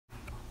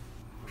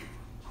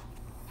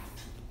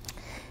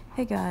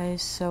Hey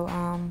guys,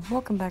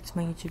 welcome back to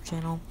my YouTube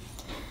channel.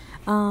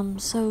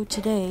 So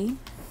today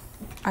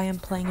I am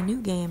playing a new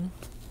game.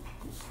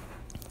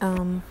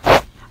 I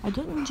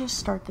didn't just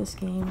start this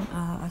game,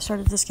 I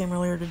started this game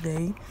earlier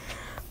today.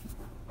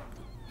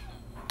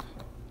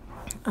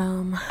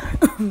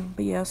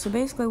 But yeah, so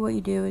basically what you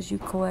do is you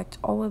collect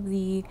all of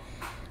the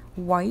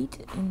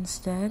white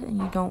instead, and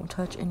you don't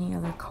touch any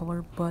other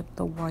color but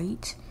the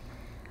white,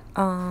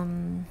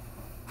 or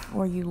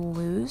you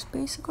lose,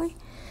 basically.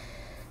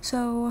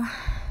 So,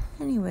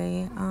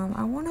 anyway,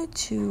 I wanted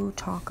to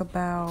talk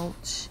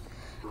about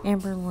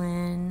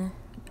AmberLynn's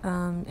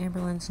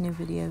new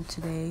video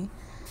today.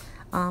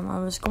 I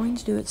was going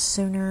to do it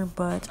sooner,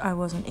 but I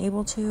wasn't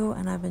able to,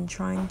 and I've been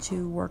trying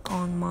to work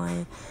on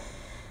my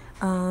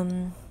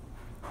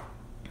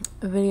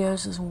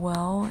videos as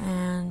well,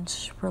 and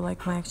for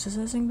like my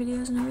exercising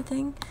videos and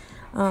everything.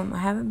 I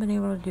haven't been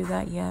able to do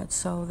that yet,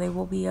 so they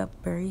will be up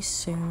very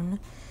soon.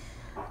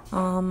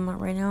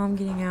 Right now I'm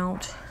getting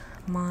out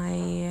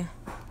my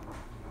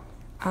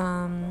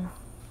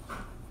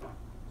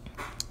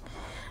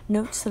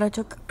notes that I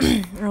took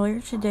earlier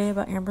today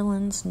about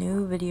AmberLynn's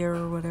new video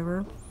or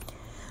whatever.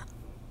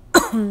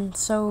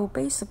 So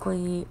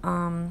basically,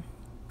 hang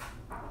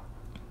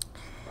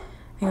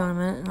on a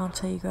minute and I'll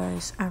tell you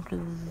guys after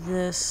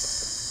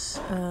this.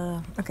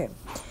 Okay,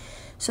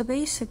 so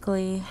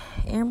basically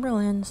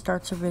AmberLynn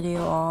starts her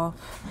video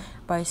off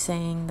by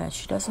saying that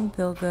she doesn't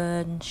feel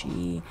good and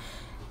she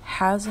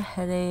has a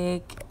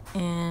headache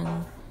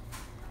and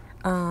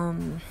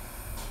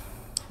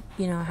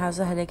has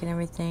a headache and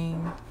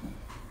everything.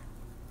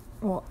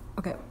 Well,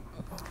 okay,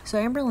 so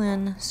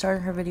AmberLynn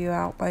started her video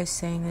out by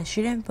saying that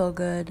she didn't feel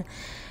good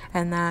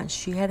and that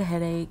she had a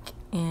headache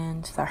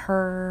and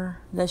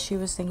that she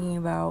was thinking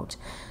about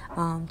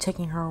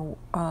taking her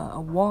a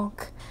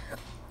walk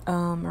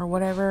or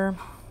whatever,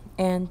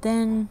 and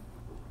then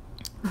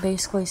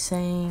basically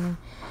saying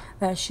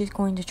that she's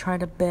going to try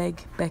to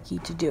beg Becky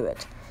to do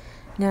it.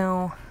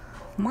 Now,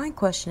 my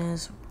question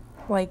is,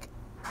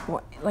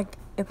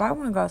 if I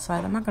want to go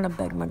outside, I'm not going to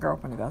beg my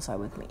girlfriend to go outside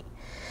with me.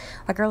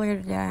 Like earlier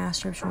today, I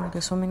asked her if she wanted to go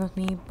swimming with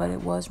me, but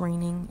it was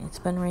raining. It's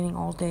been raining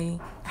all day.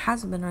 It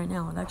hasn't been right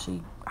now. It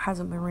actually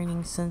hasn't been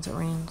raining since it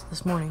rained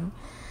this morning.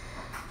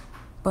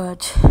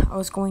 But I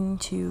was going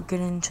to get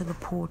into the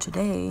pool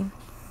today,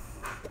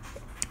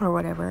 or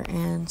whatever,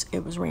 and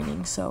it was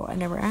raining, so I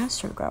never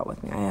asked her to go out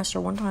with me. I asked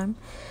her one time,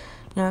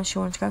 if she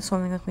wanted to go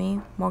swimming with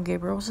me while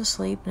Gabriel was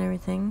asleep and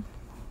everything.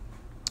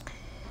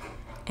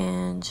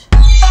 And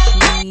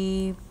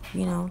she,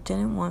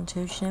 didn't want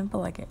to. She didn't feel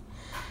like it.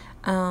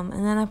 And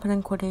then I put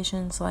in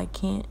quotations like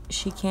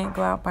she can't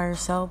go out by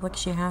herself, like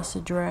she has to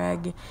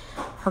drag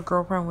her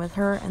girlfriend with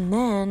her. And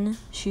then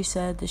she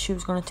said that she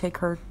was going to take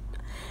her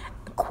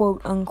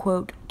quote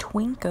unquote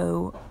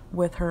Twinko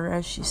with her,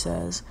 as she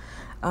says,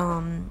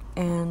 and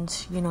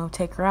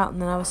take her out.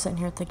 And then I was sitting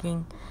here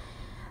thinking,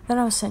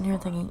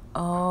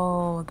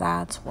 oh,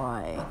 that's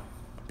why,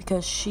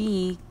 because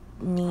she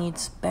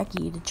needs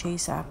Becky to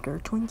chase after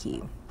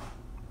Twinkie.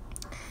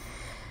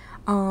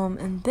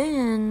 And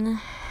then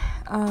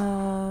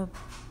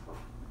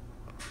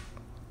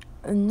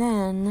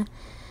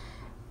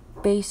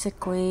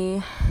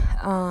basically,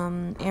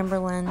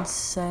 AmberLynn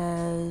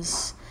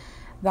says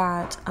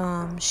that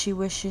she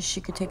wishes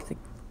she could take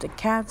the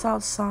cats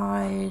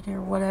outside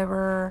or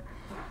whatever,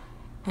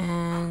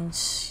 and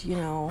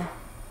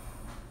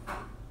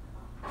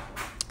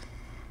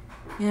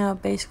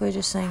basically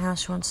just saying how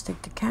she wants to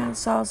take the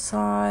cats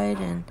outside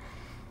and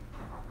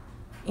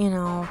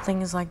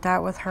things like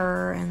that with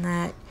her, and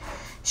that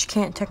she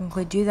can't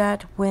technically do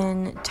that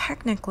when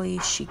technically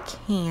she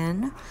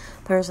can.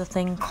 There's a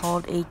thing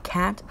called a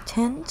cat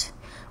tent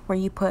where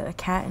you put a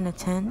cat in a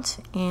tent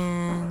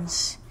and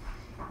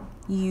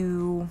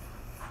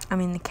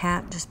the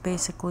cat just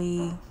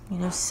basically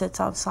sits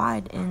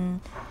outside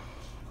in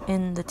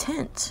the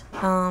tent.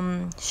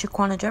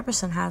 Shaquana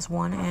Jefferson has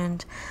one,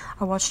 and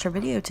I watched her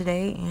video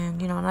today,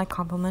 and and I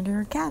complimented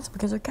her cats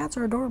because her cats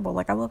are adorable.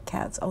 Like, I love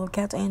cats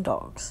and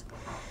dogs.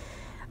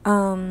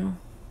 And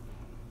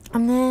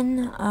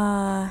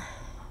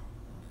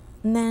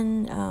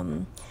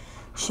then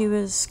she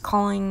was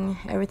calling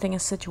everything a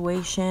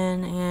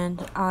situation,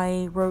 and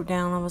I wrote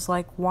down, I was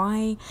like,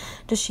 why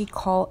does she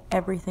call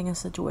everything a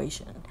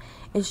situation?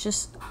 It's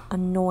just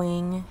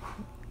annoying,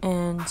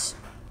 and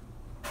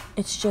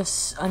it's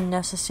just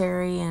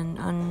unnecessary,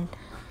 and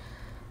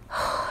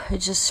it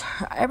just,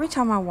 every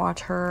time I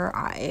watch her,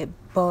 it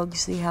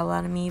bugs the hell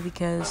out of me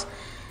because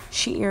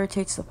she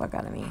irritates the fuck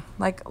out of me.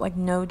 Like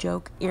no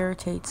joke,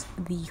 irritates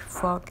the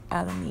fuck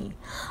out of me.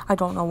 I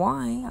don't know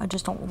why, I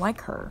just don't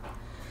like her.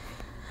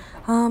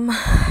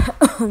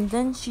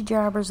 Then she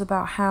jabbers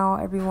about how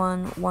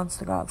everyone wants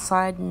to go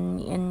outside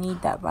and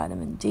need that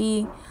vitamin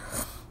D.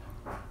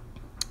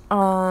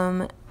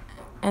 And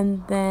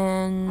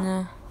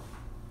then,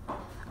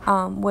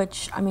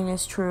 which,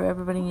 is true,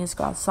 everybody needs to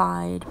go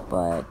outside,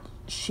 but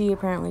she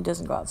apparently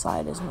doesn't go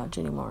outside as much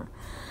anymore.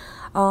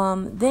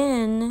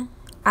 Then,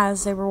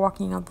 as they were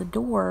walking out the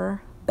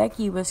door,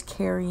 Becky was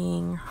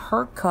carrying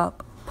her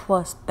cup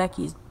plus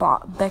Becky's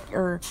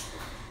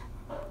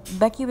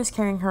Becky was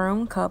carrying her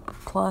own cup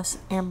plus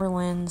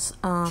AmberLynn's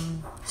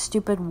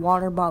stupid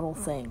water bottle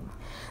thing.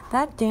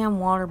 That damn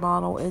water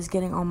bottle is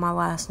getting on my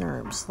last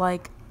nerves.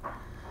 Like,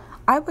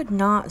 I would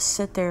not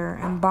sit there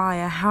and buy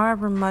a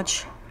however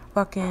much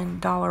fucking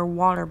dollar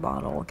water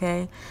bottle,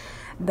 okay?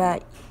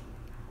 That,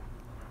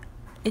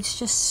 it's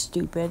just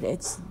stupid.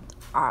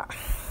 I'm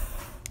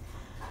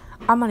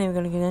not even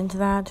gonna get into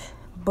that,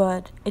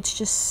 but it's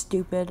just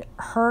stupid.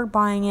 Her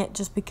buying it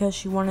just because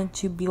she wanted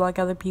to be like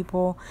other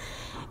people,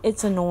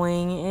 it's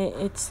annoying.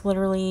 It's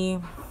literally,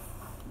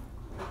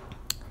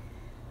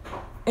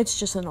 it's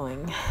just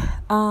annoying.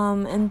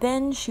 And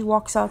then she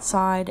walks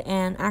outside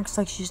and acts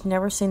like she's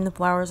never seen the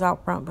flowers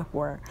out front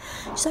before.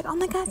 She's like, oh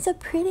my god, so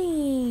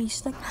pretty.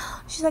 She's like,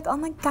 oh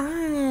my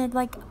god,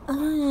 like,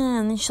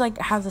 and then she like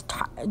has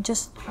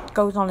just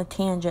goes on a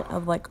tangent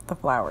of like the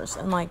flowers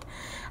and like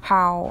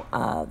how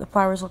the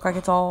flowers look like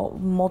it's all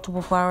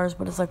multiple flowers,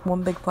 but it's like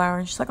one big flower.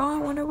 And she's like, oh, I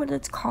wonder what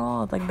it's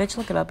called. Like, bitch,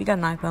 look it up. You got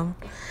an iPhone.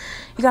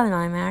 You got an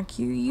iMac.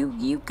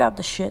 You got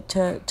the shit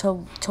to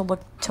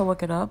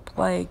look it up.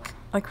 Like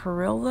for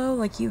real though,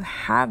 like you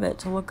have it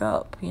to look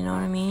up, you know what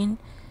I mean?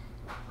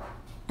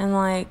 And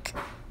like,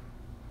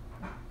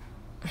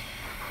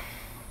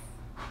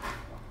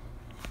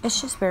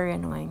 it's just very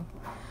annoying.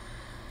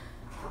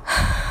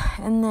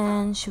 And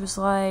then she was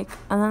like,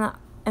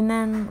 and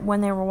then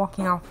when they were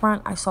walking out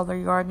front, I saw their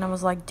yard and I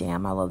was like,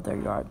 damn, I love their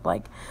yard.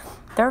 Like,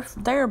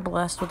 they're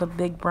blessed with a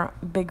big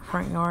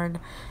front yard.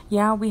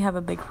 Yeah, we have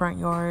a big front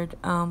yard.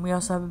 We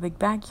also have a big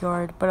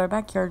backyard, but our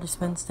backyard is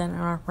fenced in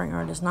and our front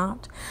yard is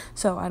not.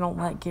 So I don't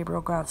let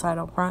Gabriel go outside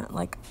out front.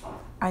 Like,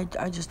 I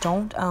just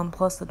don't.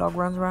 Plus the dog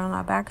runs around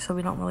out back, so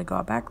we don't really go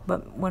out back.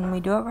 But when we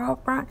do go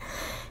out front,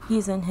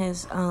 he's in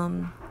his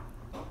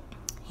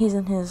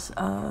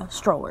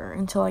stroller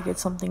until I get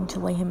something to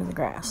lay him in the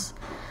grass.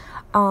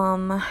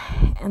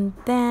 And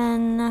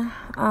then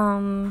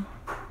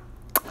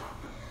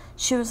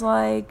she was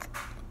like,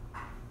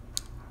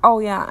 oh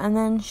yeah, and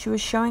then she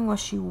was showing what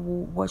she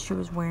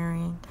was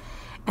wearing,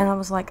 and I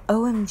was like,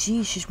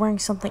 OMG, she's wearing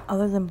something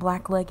other than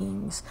black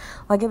leggings.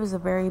 Like, it was a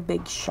very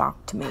big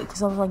shock to me,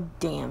 because I was like,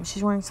 damn,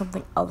 she's wearing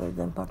something other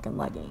than fucking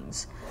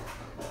leggings.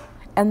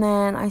 And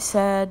then I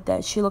said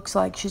that she looks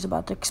like she's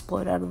about to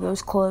explode out of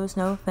those clothes,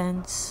 no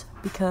offense,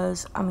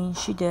 because, I mean,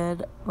 she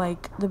did.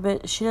 Like,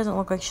 she doesn't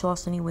look like she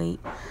lost any weight.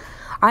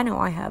 I know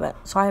I haven't,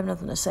 so I have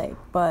nothing to say,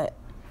 but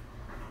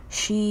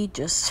she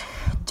just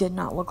did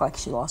not look like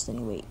she lost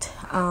any weight.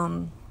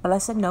 But I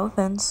said no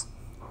offense.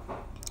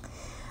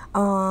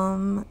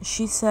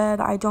 She said,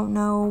 I don't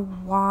know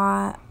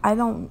why,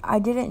 I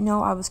didn't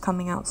know I was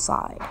coming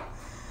outside.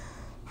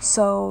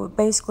 So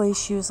basically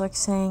she was like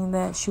saying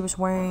that she was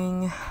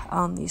wearing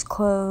these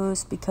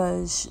clothes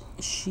because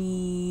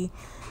she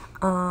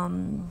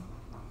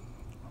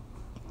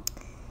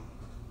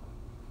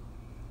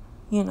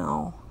you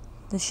know,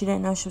 that she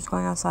didn't know she was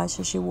going outside,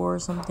 so she wore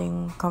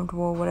something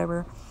comfortable or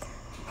whatever.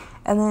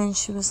 And then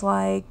she was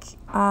like,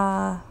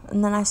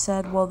 and then I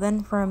said, well,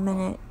 then for a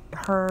minute,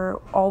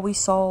 all we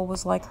saw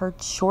was like her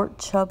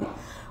short, stubby,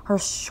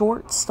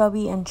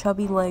 and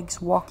chubby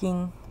legs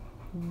walking,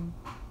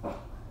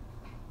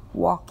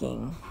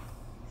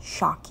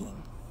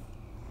 shocking.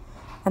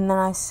 And then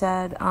I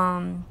said,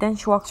 then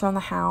she walks around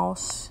the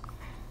house,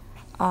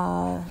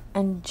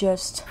 and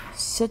just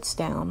sits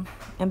down,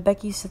 and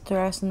Becky sits her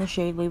ass in the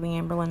shade, leaving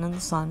AmberLynn in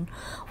the sun,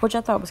 which I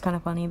thought was kind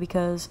of funny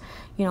because,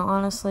 you know,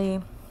 honestly,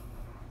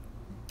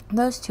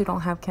 those two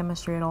don't have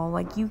chemistry at all.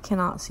 Like, you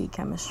cannot see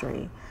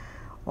chemistry,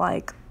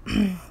 like,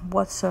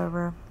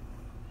 whatsoever,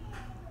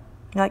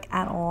 like,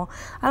 at all.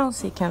 I don't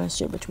see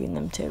chemistry between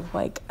them two.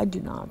 Like, I do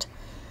not.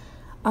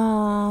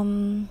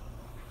 And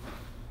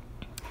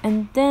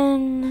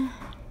then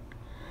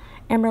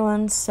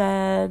AmberLynn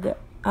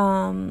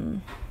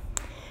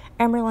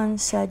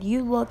said,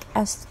 you look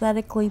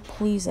aesthetically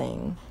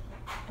pleasing,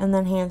 and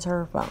then hands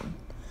her phone.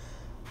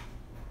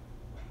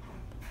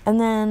 And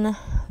then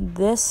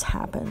this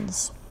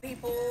happens.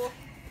 People,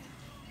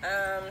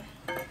 I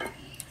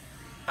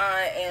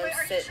am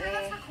sitting. Are you sure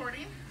that's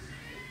recording?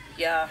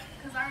 Yeah.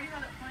 Because I already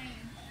had it playing.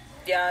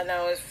 Yeah,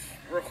 no, it's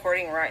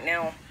recording right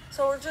now.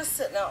 So we're just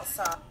sitting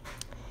outside.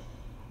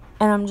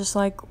 And I'm just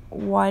like,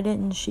 why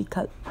didn't she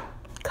cut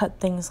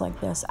things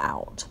like this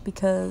out?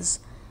 Because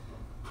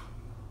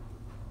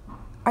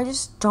I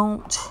just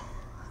don't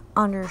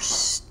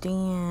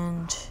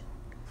understand.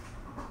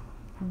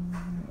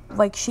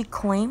 Like, she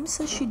claims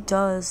that she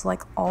does,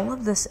 like, all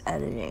of this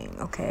editing,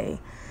 okay?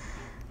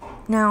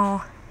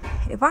 Now,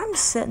 if I'm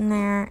sitting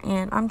there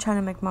and I'm trying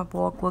to make my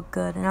vlog look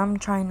good, and I'm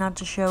trying not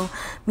to show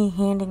me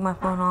handing my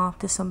phone off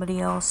to somebody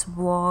else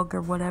vlog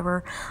or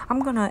whatever, I'm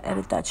gonna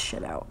edit that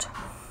shit out.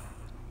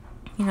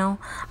 You know,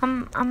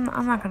 I'm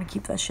not gonna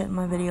keep that shit in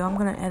my video. I'm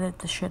gonna edit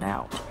the shit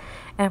out.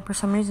 And for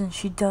some reason,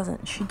 she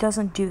doesn't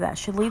do that.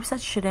 She leaves that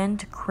shit in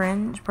to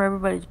cringe, for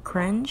everybody to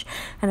cringe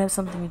and have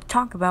something to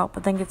talk about,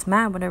 but then gets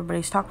mad when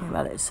everybody's talking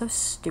about it. It's so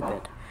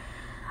stupid.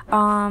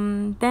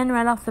 Then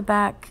right off the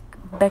bat,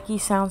 Becky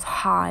sounds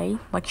high.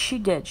 Like, she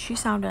did. She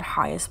sounded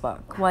high as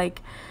fuck.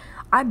 Like,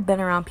 I've been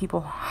around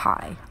people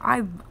high.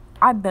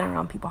 I've been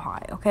around people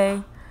high,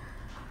 okay?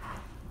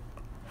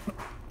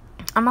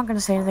 I'm not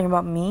gonna say anything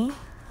about me,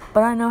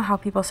 but I know how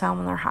people sound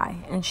when they're high.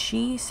 And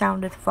she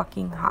sounded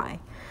fucking high.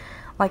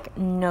 Like,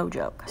 no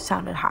joke.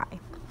 Sounded high.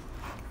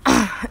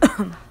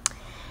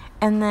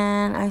 And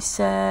then I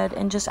said,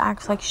 and just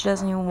acts like she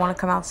doesn't even want to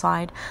come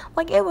outside.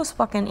 Like, it was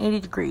fucking 80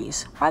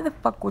 degrees. Why the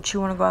fuck would she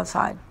want to go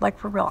outside? Like,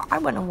 for real, I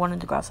wouldn't have wanted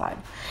to go outside.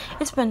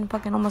 It's been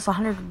fucking almost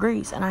 100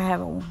 degrees, and I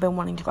haven't been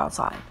wanting to go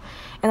outside.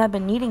 And I've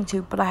been needing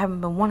to, but I haven't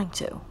been wanting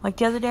to. Like,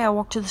 the other day, I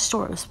walked to the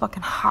store. It was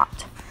fucking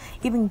hot.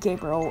 Even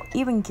Gabriel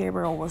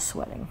was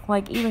sweating.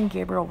 Like, even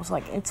Gabriel was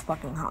like, it's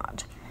fucking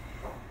hot.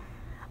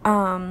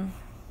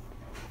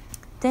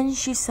 Then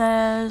she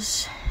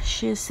says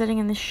she is sitting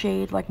in the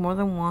shade like more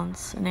than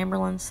once, and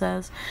AmberLynn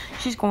says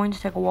she's going to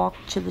take a walk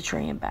to the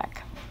tree and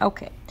back.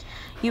 Okay.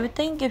 You would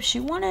think if she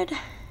wanted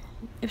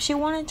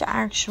to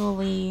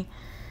actually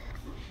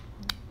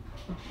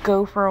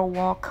go for a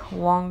walk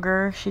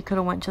longer, she could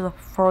have went to the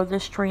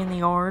furthest tree in the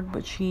yard,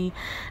 but she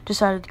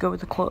decided to go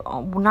with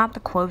not the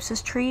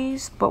closest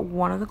trees, but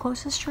one of the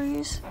closest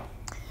trees.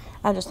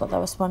 I just thought that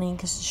was funny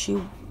because she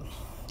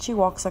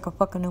walks like a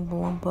fucking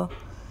Oompa Loompa.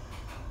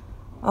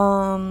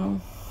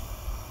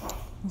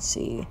 Let's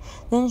see.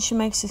 Then she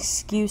makes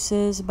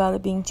excuses about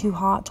it being too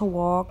hot to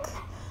walk.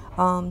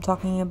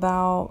 Talking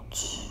about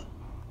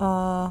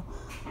both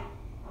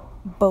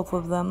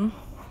of them.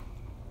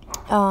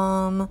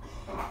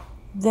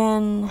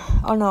 Then,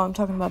 oh no, I'm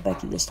talking about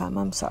Becky this time.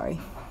 I'm sorry.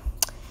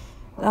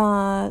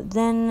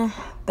 Then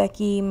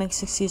Becky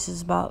makes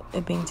excuses about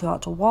it being too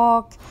hot to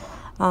walk.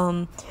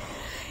 And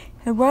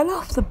right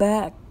off the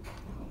bat,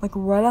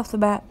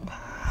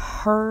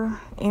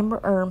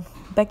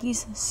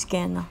 Becky's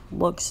skin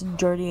looks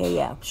dirty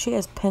AF. She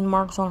has pin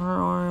marks on her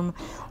arm.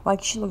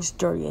 Like, she looks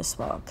dirty as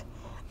fuck.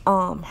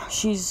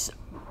 She's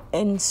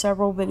in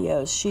several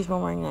videos. She's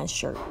been wearing that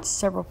shirt.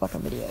 Several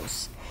fucking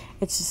videos.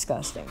 It's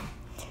disgusting.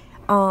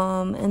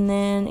 And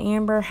then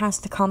Amber has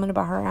to comment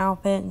about her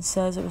outfit and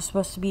says it was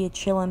supposed to be a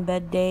chill in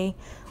bed day,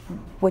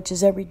 which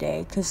is every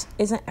day. Because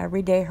isn't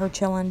every day her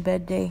chill in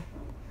bed day?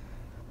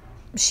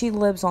 She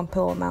lives on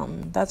Pillow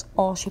Mountain. That's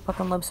all she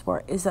fucking lives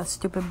for, is that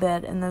stupid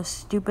bed and those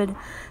stupid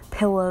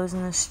pillows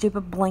and those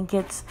stupid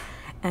blankets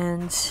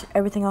and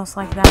everything else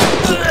like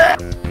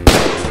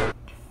that.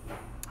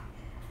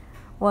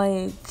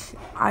 Like,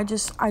 I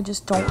just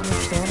don't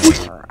understand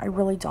her. I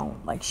really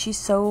don't. Like, she's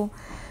so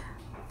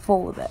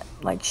full of it.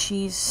 Like,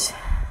 she's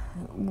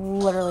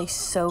literally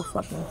so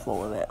fucking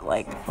full of it.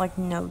 Like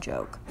no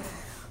joke.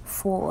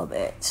 Full of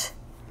it.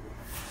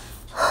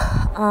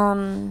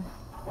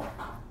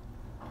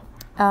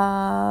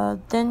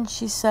 Then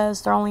she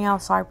says they're only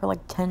outside for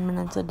like 10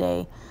 minutes a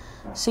day.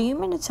 So you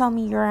mean to tell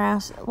me your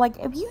ass, like,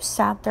 if you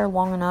sat there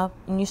long enough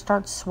and you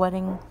start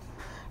sweating,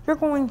 you're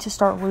going to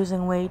start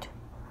losing weight.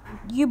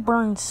 You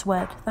burn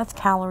sweat. That's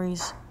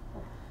calories.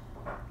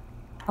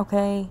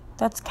 Okay?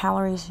 That's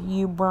calories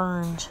you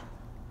burned.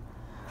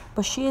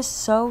 But she is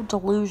so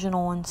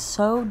delusional and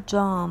so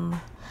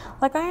dumb.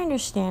 Like, I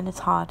understand it's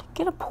hot.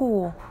 Get a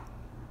pool.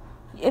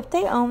 If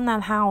they own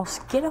that house,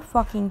 get a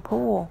fucking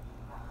pool.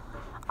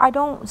 I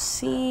don't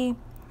see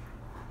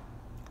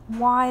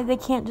why they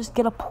can't just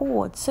get a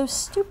pool. It's so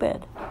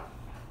stupid.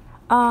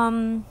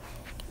 Then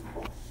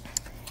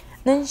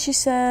she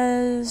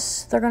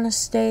says they're going to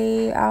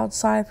stay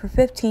outside for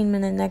 15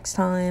 minutes next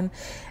time.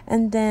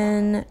 And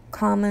then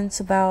comments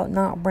about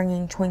not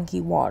bringing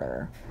Twinkie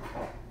water.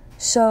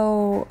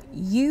 So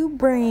you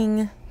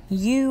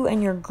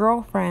and your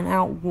girlfriend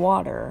out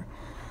water.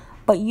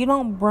 But you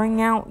don't bring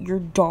out your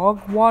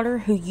dog water,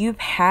 who you've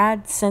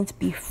had since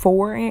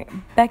before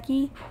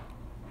Becky.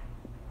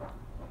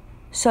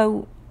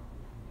 So,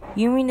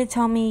 you mean to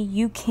tell me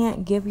you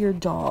can't give your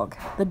dog,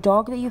 the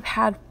dog that you've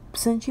had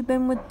since you've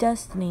been with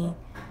Destiny,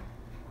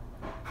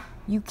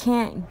 you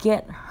can't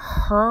get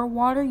her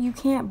water? You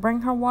can't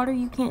bring her water?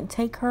 You can't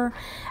take her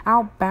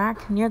out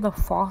back near the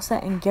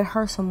faucet and get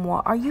her some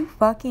water? Are you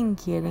fucking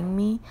kidding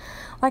me?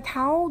 Like,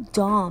 how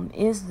dumb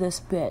is this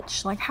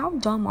bitch? Like, how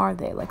dumb are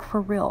they? Like,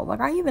 for real.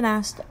 Like, I even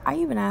asked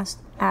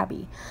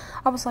Abby.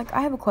 I was like, I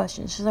have a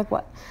question. She's like,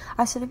 what?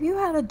 I said, if you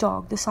had a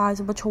dog the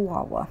size of a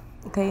chihuahua,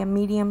 okay, a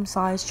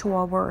medium-sized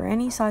chihuahua or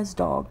any size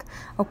dog,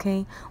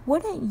 okay,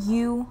 wouldn't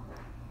you,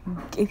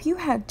 if you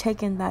had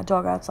taken that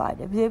dog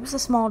outside, if it was a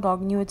small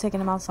dog and you had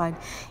taken him outside,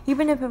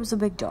 even if it was a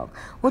big dog,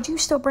 would you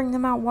still bring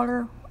them out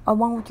water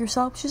along with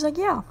yourself? She's like,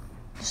 yeah.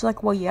 She's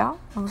like, well, yeah.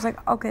 I was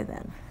like, okay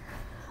then.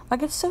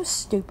 Like, it's so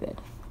stupid.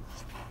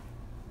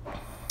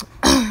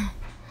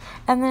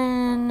 And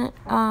then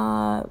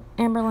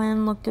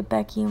AmberLynn looked at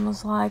Becky and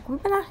was like,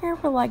 we've been out here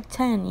for like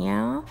 10,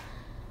 yeah?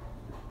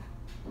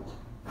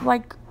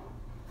 Like,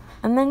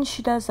 and then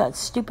she does that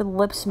stupid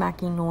lip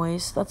smacking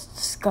noise. That's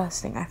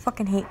disgusting. I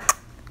fucking hate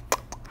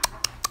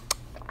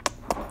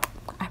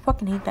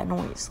that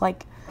noise.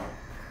 Like,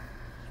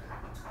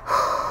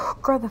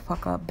 grow the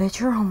fuck up, bitch.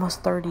 You're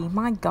almost 30.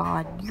 My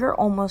God, you're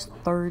almost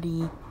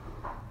 30.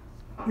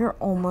 You're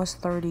almost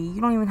 30.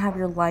 You don't even have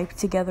your life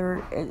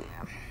together.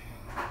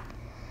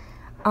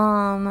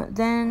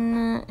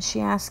 Then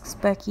she asks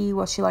Becky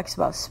what she likes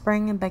about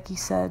spring, and Becky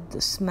said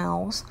the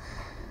smells,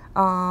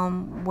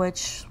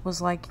 which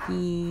was like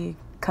the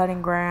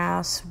cutting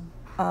grass,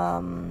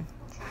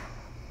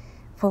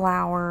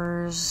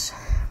 flowers.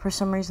 For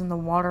some reason, the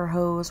water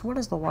hose. What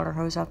does the water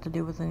hose have to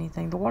do with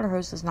anything? The water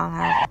hose does not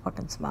have a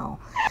fucking smell.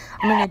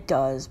 I mean, it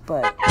does,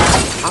 but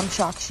I'm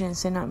shocked she didn't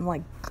say nothing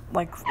like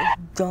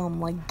dumb,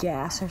 like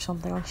gas or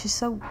something. Like, she's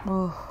so,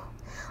 ugh.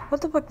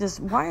 What the fuck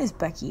why is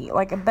Becky,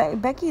 like,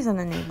 Becky's an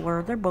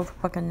enabler. They're both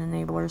fucking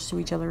enablers to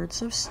each other. It's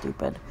so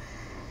stupid.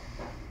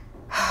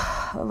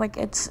 Like,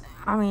 it's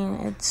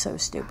so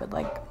stupid.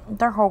 Like,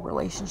 their whole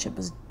relationship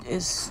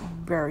is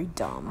very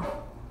dumb.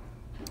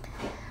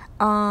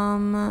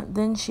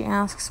 Then she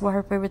asks what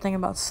her favorite thing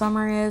about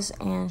summer is,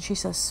 and she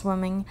says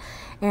swimming.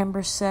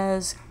 Amber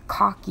says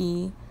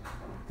cocky,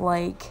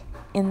 like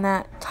in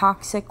that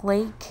toxic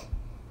lake.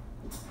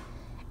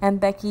 And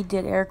Becky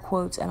did air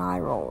quotes and eye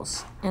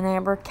rolls. And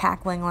Amber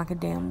cackling like a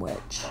damn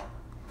witch.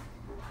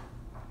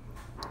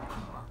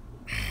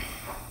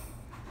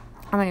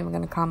 I'm not even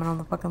going to comment on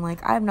the fucking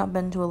lake. I have not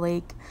been to a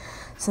lake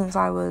since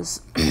I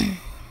was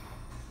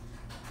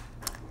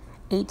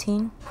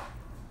 18,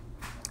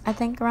 I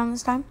think, around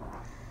this time.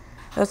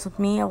 It was with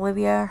me,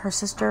 Olivia, her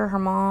sister, her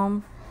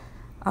mom,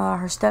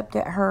 her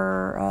stepdad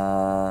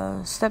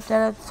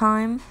at the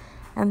time,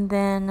 and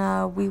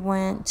then we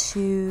went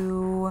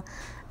to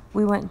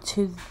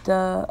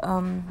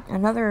the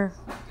another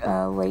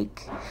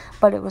lake,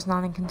 but it was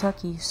not in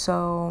Kentucky.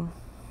 So,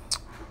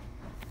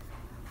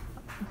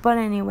 but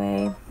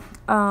anyway,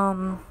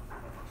 then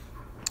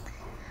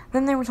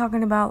they were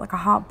talking about like a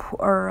hot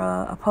or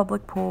a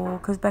public pool,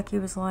 because Becky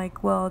was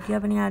like, "Well, do you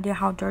have any idea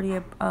how dirty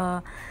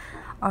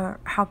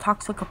or how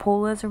toxic a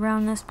pool is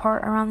around these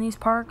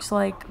parks?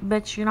 Like,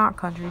 bitch, you're not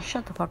country.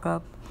 Shut the fuck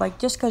up. Like,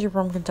 just because you're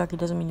from Kentucky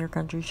doesn't mean you're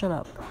country. Shut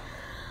up."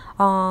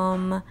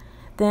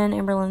 Then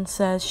AmberLynn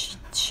says,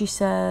 she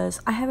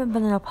says, "I haven't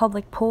been in a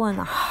public pool in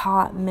a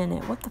hot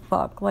minute." What the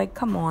fuck? Like,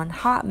 come on.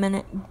 Hot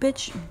minute.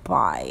 Bitch,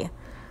 bye.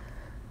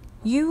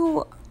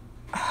 You...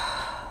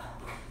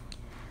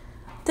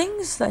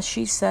 Things that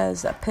she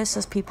says that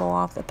pisses people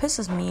off, that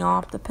pisses me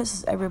off, that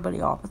pisses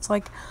everybody off. It's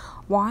like,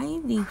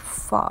 why the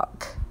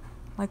fuck?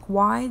 Like,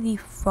 why the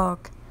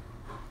fuck?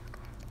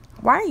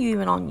 Why are you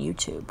even on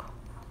YouTube?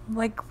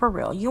 Like, for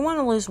real. You want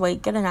to lose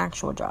weight, get an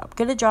actual job.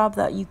 Get a job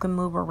that you can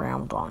move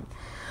around on.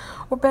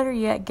 Or better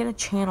yet, get a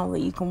channel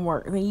that you can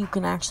work, that you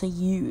can actually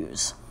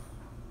use.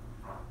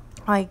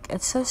 Like,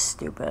 it's so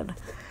stupid.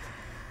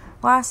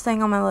 Last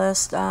thing on my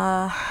list,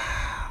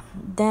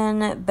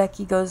 then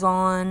Becky goes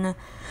on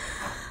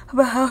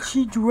about how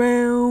she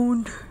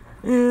drowned.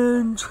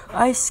 And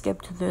I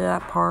skipped through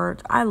that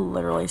part. I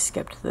literally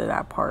skipped through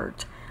that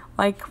part.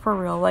 Like, for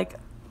real. Like,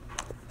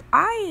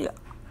 I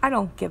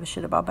don't give a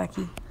shit about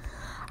Becky.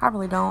 I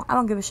really don't. I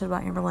don't give a shit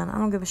about AmberLynn. I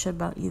don't give a shit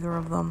about either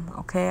of them,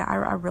 okay?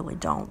 I really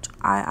don't.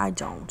 I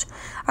don't.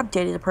 I've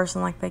dated a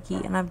person like Becky,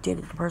 and I've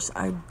dated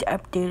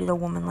a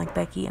woman like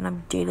Becky, and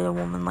I've dated a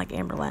woman like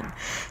AmberLynn.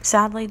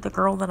 Sadly, the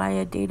girl that I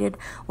had dated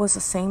was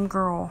the same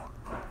girl,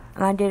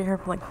 and I dated her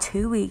for like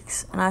 2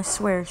 weeks, and I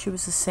swear she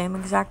was the same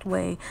exact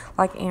way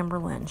like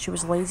AmberLynn. She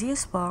was lazy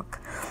as fuck,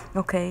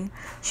 okay?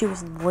 She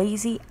was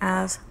lazy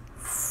as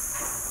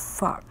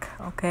fuck,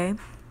 okay?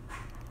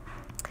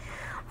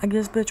 Like,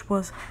 this bitch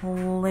was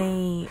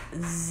lazy.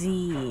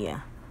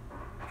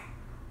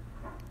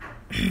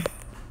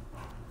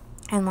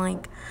 And,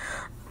 like,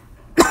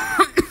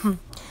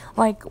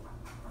 like,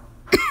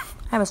 I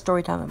have a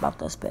story time about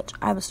this bitch.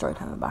 I have a story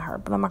time about her,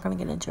 but I'm not going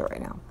to get into it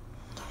right now.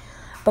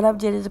 But I've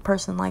dated a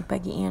person like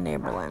Becky and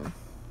AmberLynn.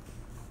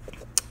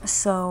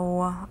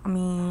 So, I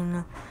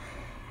mean,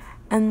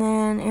 and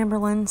then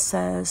AmberLynn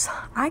says,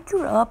 "I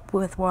grew up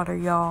with water,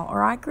 y'all,"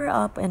 or "I grew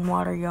up in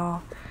water,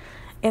 y'all."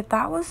 If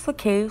that was the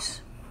case,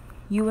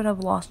 you would have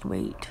lost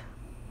weight.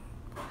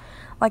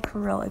 Like, for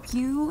real, if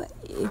you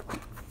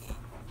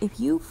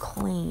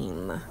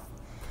claim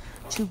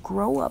to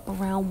grow up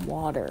around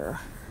water,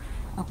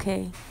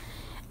 okay,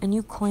 and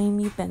you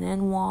claim you've been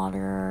in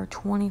water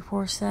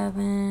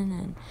 24/7,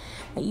 and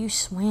that you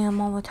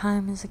swam all the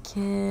time as a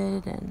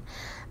kid, and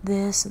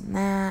this and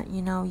that,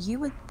 you know, you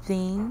would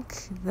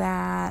think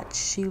that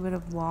she would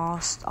have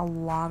lost a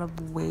lot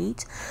of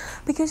weight,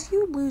 because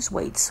you lose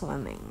weight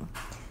swimming.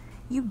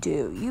 You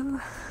do.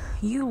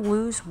 You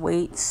lose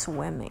weight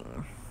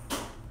swimming.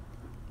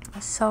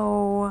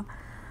 So,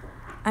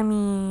 I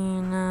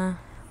mean,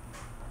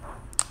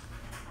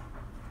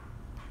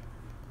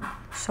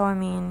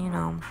 you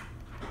know,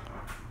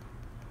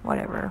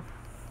 whatever.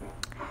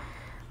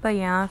 But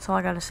yeah, that's all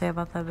I got to say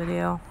about that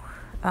video.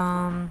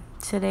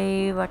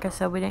 Today, like I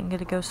said, we didn't get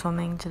to go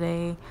swimming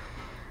today.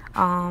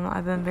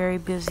 I've been very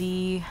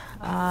busy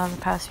the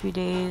past few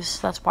days.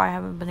 That's why I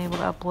haven't been able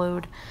to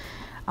upload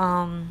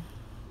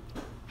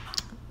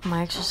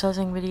my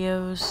exercising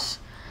videos.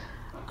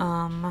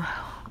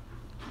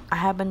 I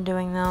have been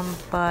doing them,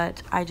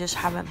 but I just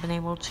haven't been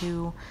able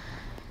to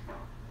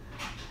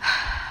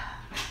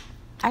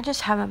I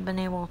just haven't been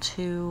able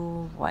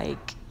to,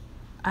 like,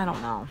 I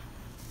don't know.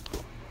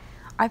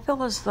 I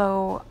feel as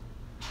though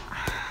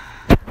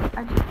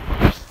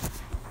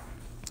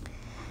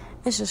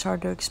it's just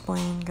hard to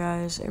explain,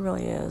 guys. It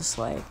really is.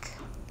 Like,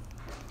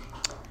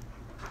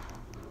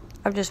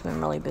 I've just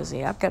been really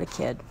busy. I've got a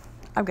kid.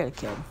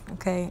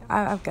 Okay?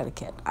 I've got a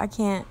kid. I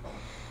can't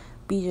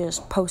be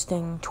just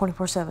posting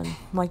 24/7.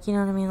 Like, you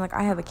know what I mean? Like,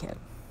 I have a kid.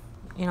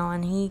 You know,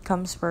 and he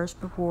comes first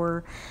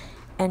before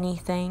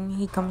anything.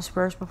 He comes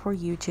first before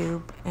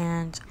YouTube.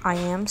 And I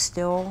am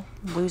still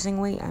losing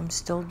weight. I'm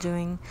still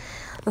doing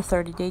the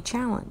 30-day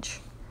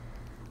challenge.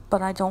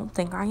 But I don't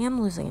think I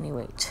am losing any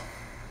weight.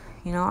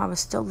 You know, I was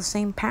still the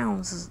same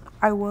pounds as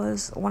I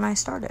was when I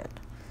started.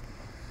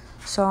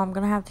 So I'm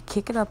going to have to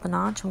kick it up a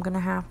notch. I'm going to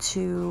have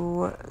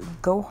to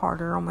go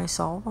harder on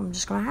myself. I'm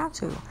just going to have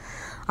to.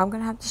 I'm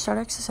going to have to start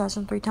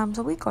exercising 3 times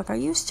a week like I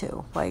used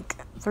to. Like,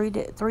 3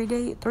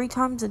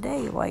 times a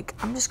day. Like,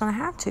 I'm just going to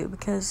have to,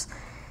 because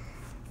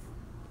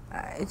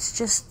it's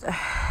just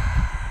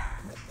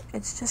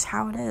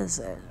how it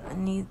is.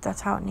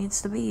 That's how it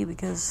needs to be,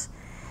 because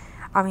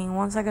I mean,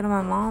 once I go to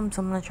my mom's,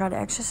 I'm going to try to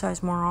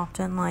exercise more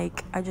often.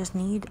 Like, I just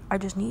need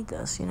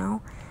this, you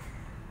know?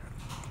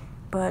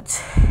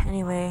 But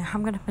anyway,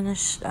 I'm going to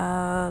finish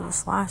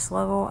this last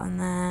level, and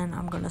then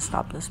I'm going to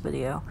stop this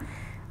video.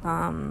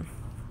 You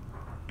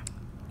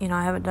know,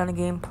 I haven't done a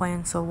gameplay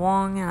in so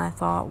long, and I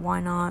thought,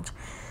 why not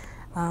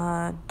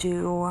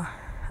do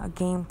a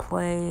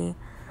gameplay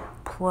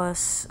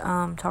plus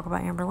talk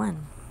about AmberLynn.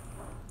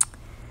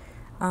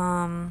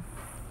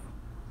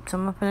 So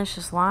I'm going to finish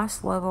this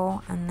last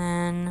level, and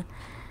then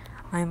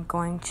I'm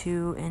going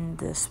to end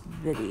this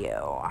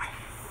video.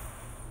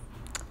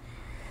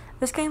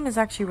 This game is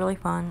actually really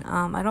fun.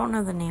 I don't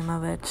know the name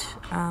of it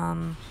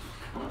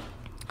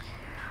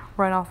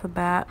right off the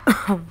bat.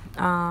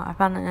 I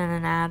found it in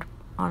an ad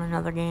on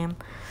another game.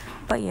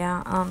 But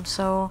yeah,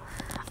 so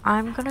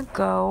I'm going to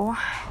go,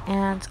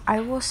 and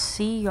I will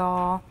see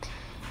y'all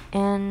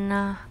in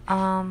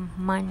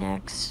my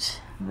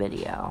next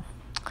video.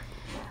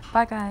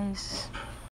 Bye, guys.